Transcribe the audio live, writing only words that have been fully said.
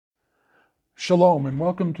Shalom, and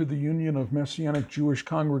welcome to the Union of Messianic Jewish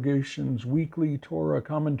Congregations weekly Torah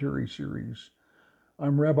commentary series.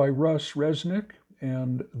 I'm Rabbi Russ Resnick,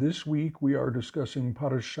 and this week we are discussing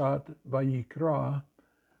Parashat Vayikra,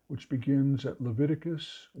 which begins at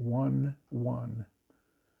Leviticus 1:1.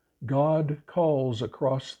 God calls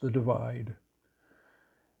across the divide.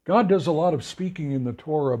 God does a lot of speaking in the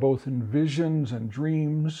Torah, both in visions and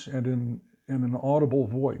dreams and in an audible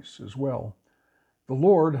voice as well. The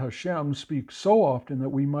Lord, Hashem, speaks so often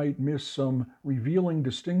that we might miss some revealing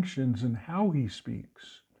distinctions in how he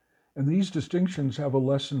speaks. And these distinctions have a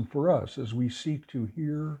lesson for us as we seek to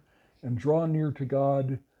hear and draw near to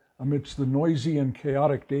God amidst the noisy and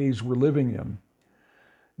chaotic days we're living in.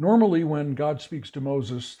 Normally, when God speaks to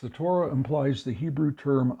Moses, the Torah implies the Hebrew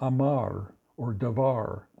term amar, or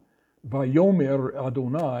davar. Vayomer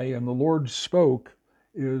Adonai, and the Lord spoke,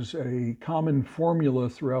 is a common formula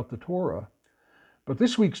throughout the Torah. But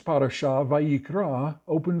this week's parasha, Vayikra,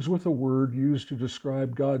 opens with a word used to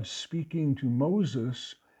describe God speaking to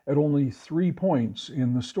Moses at only 3 points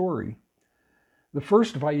in the story. The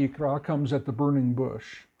first Vayikra comes at the burning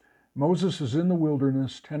bush. Moses is in the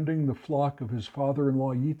wilderness tending the flock of his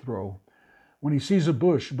father-in-law Yitro when he sees a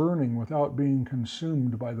bush burning without being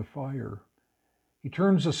consumed by the fire. He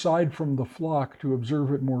turns aside from the flock to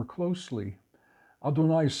observe it more closely.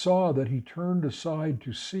 Adonai saw that he turned aside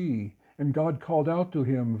to see, and God called out to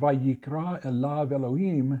him, Vayikra elav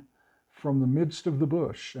Elohim, from the midst of the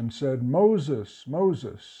bush, and said, Moses,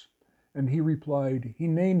 Moses. And he replied,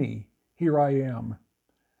 Hineni, here I am.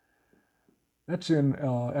 That's in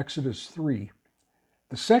Exodus 3.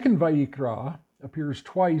 The second Vayikra appears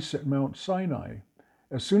twice at Mount Sinai.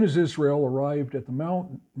 As soon as Israel arrived at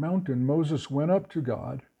the mountain, Moses went up to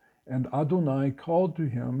God, and Adonai called to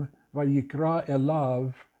him, Vayikra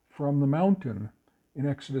elav, from the mountain, in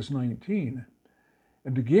Exodus 19.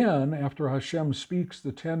 And again, after Hashem speaks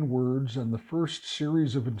the 10 words and the first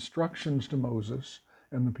series of instructions to Moses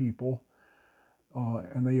and the people,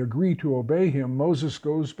 and they agree to obey him, Moses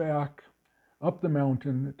goes back up the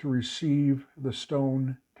mountain to receive the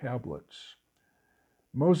stone tablets.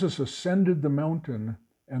 Moses ascended the mountain,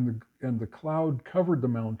 and the cloud covered the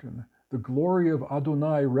mountain. The glory of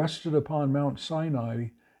Adonai rested upon Mount Sinai,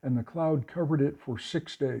 and the cloud covered it for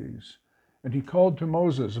 6 days. And he called to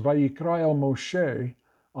Moses, Vayikra el Moshe,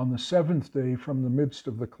 on the 7th day from the midst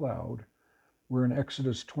of the cloud. We're in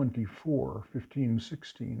Exodus 24, 15,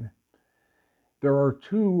 16. There are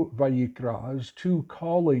 2 Vayikras, 2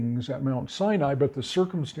 callings at Mount Sinai, but the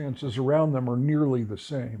circumstances around them are nearly the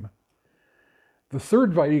same. The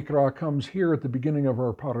third Vayikra comes here at the beginning of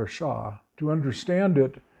our parasha. To understand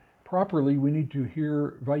it properly, we need to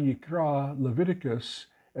hear Vayikra Leviticus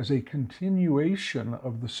as a continuation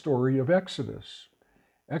of the story of Exodus.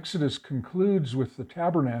 Exodus concludes with the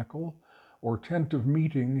tabernacle, or tent of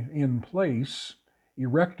meeting, in place,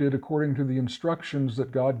 erected according to the instructions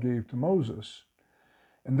that God gave to Moses.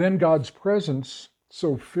 And then God's presence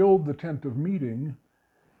so filled the tent of meeting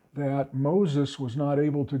that Moses was not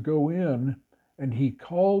able to go in, and he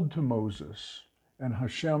called to Moses, and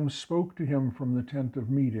Hashem spoke to him from the tent of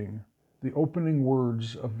meeting, the opening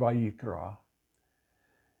words of Vayikra.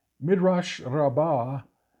 Midrash Rabbah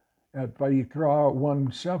at Vayikra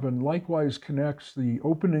 1:7 likewise connects the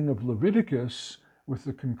opening of Leviticus with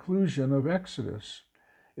the conclusion of Exodus.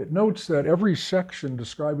 It notes that every section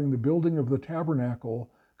describing the building of the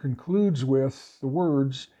tabernacle concludes with the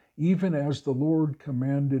words, even as the Lord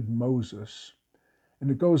commanded Moses.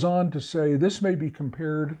 And it goes on to say, this may be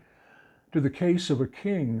compared to the case of a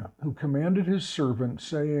king who commanded his servant,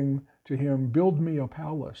 saying to him, build me a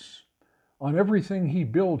palace. On everything he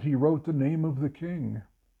built, he wrote the name of the king.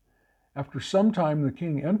 After some time, the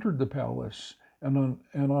king entered the palace, and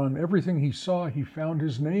on everything he saw, he found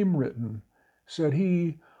his name written. Said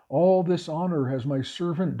he, all this honor has my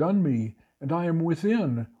servant done me, and I am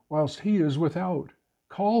within, whilst he is without.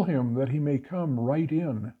 Call him, that he may come right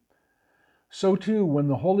in. So too, when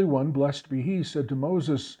the Holy One, blessed be he, said to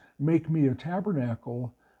Moses, make me a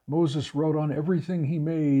tabernacle, Moses wrote on everything he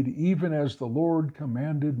made, even as the Lord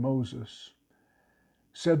commanded Moses.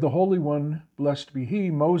 Said the Holy One, blessed be he,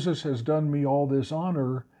 Moses has done me all this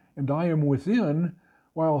honor, and I am within,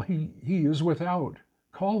 while he is without.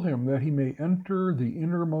 Call him, that he may enter the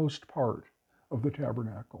innermost part of the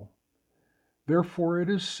tabernacle. Therefore it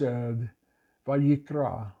is said,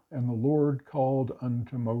 Vayikra, and the Lord called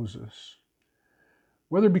unto Moses.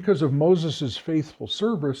 Whether because of Moses' faithful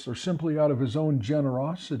service or simply out of his own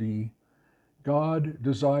generosity, God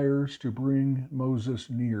desires to bring Moses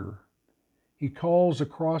near. He calls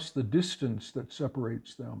across the distance that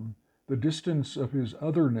separates them, the distance of his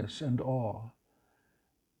otherness and awe.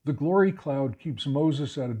 The glory cloud keeps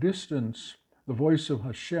Moses at a distance. The voice of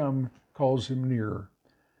Hashem calls him near.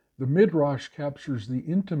 The Midrash captures the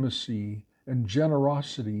intimacy and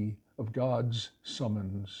generosity of God's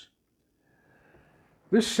summons.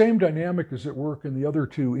 This same dynamic is at work in the other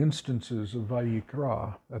two instances of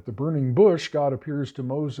Vayikra. At the burning bush, God appears to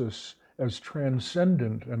Moses as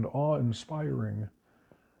transcendent and awe-inspiring.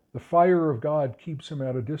 The fire of God keeps him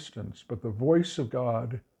at a distance, but the voice of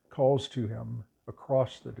God calls to him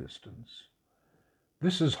across the distance.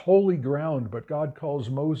 This is holy ground, but God calls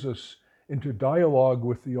Moses into dialogue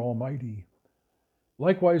with the Almighty.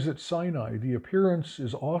 Likewise at Sinai, the appearance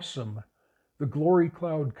is awesome. The glory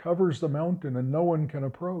cloud covers the mountain and no one can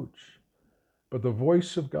approach. But the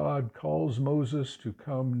voice of God calls Moses to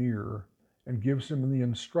come near and gives him the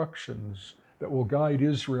instructions that will guide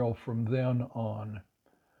Israel from then on.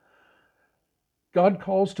 God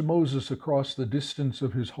calls to Moses across the distance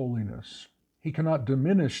of his holiness. He cannot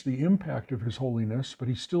diminish the impact of his holiness, but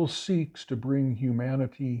he still seeks to bring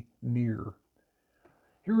humanity near.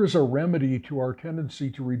 Here is a remedy to our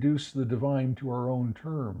tendency to reduce the divine to our own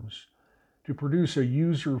terms, to produce a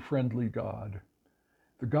user-friendly God.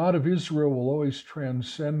 The God of Israel will always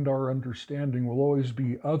transcend our understanding, will always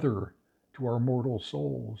be other to our mortal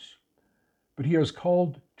souls. But he has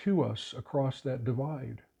called to us across that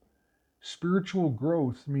divide. Spiritual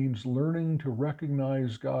growth means learning to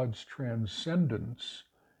recognize God's transcendence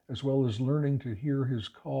as well as learning to hear his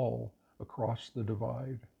call across the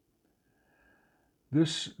divide.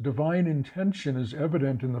 This divine intention is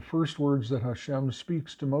evident in the first words that Hashem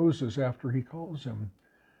speaks to Moses after he calls him.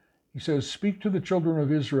 He says, "Speak to the children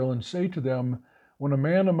of Israel and say to them, when a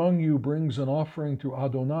man among you brings an offering to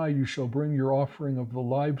Adonai, you shall bring your offering of the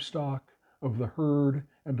livestock, of the herd,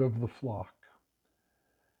 and of the flock."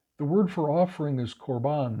 The word for offering is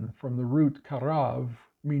korban, from the root karav,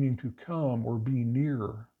 meaning to come or be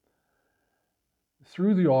near.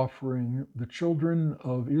 Through the offering, the children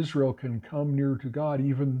of Israel can come near to God,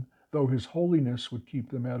 even though his holiness would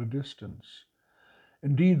keep them at a distance.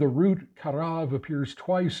 Indeed, the root karav appears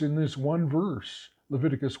twice in this one verse,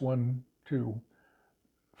 Leviticus 1:2,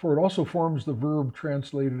 for it also forms the verb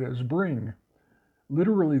translated as bring.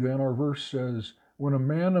 Literally then, our verse says, when a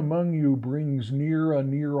man among you brings near a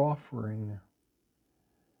near offering.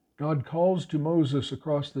 God calls to Moses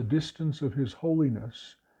across the distance of his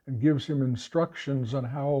holiness and gives him instructions on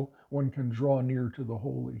how one can draw near to the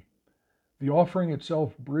holy. The offering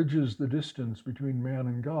itself bridges the distance between man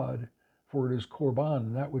and God, for it is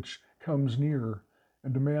korban, that which comes near,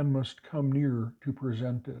 and a man must come near to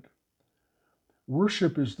present it.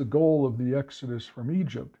 Worship is the goal of the Exodus from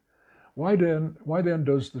Egypt. Why then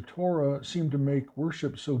does the Torah seem to make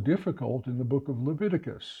worship so difficult in the book of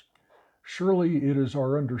Leviticus? Surely it is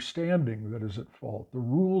our understanding that is at fault. The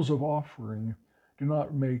rules of offering do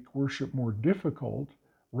not make worship more difficult,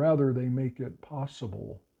 rather they make it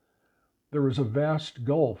possible. There is a vast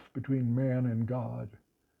gulf between man and God.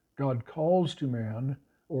 God calls to man,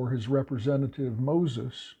 or his representative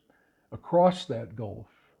Moses, across that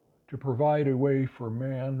gulf to provide a way for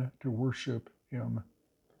man to worship him.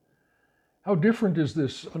 How different is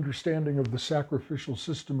this understanding of the sacrificial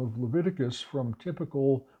system of Leviticus from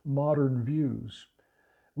typical modern views?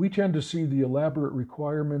 We tend to see the elaborate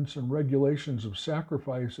requirements and regulations of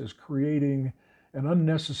sacrifice as creating an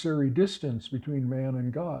unnecessary distance between man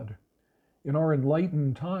and God. In our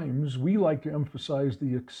enlightened times, we like to emphasize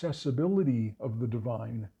the accessibility of the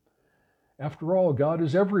divine. After all, God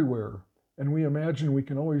is everywhere, and we imagine we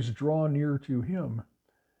can always draw near to him.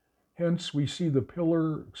 Hence, we see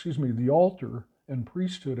the altar and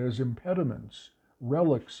priesthood as impediments,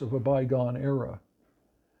 relics of a bygone era.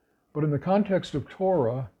 But in the context of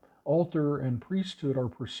Torah, altar and priesthood are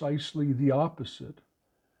precisely the opposite.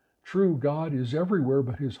 True, God is everywhere,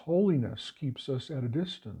 but his holiness keeps us at a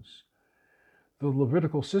distance. The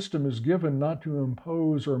Levitical system is given not to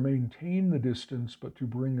impose or maintain the distance, but to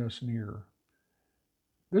bring us near.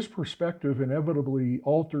 This perspective inevitably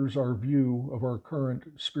alters our view of our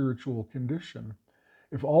current spiritual condition.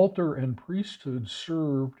 If altar and priesthood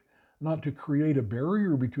served not to create a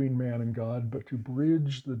barrier between man and God, but to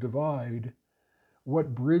bridge the divide,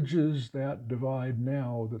 what bridges that divide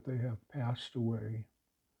now that they have passed away?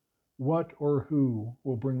 What or who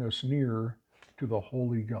will bring us near to the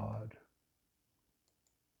holy God?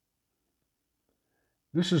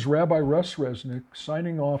 This is Rabbi Russ Resnick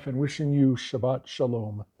signing off and wishing you Shabbat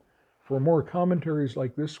Shalom. For more commentaries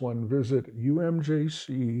like this one, visit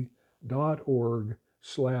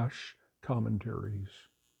umjc.org/commentaries.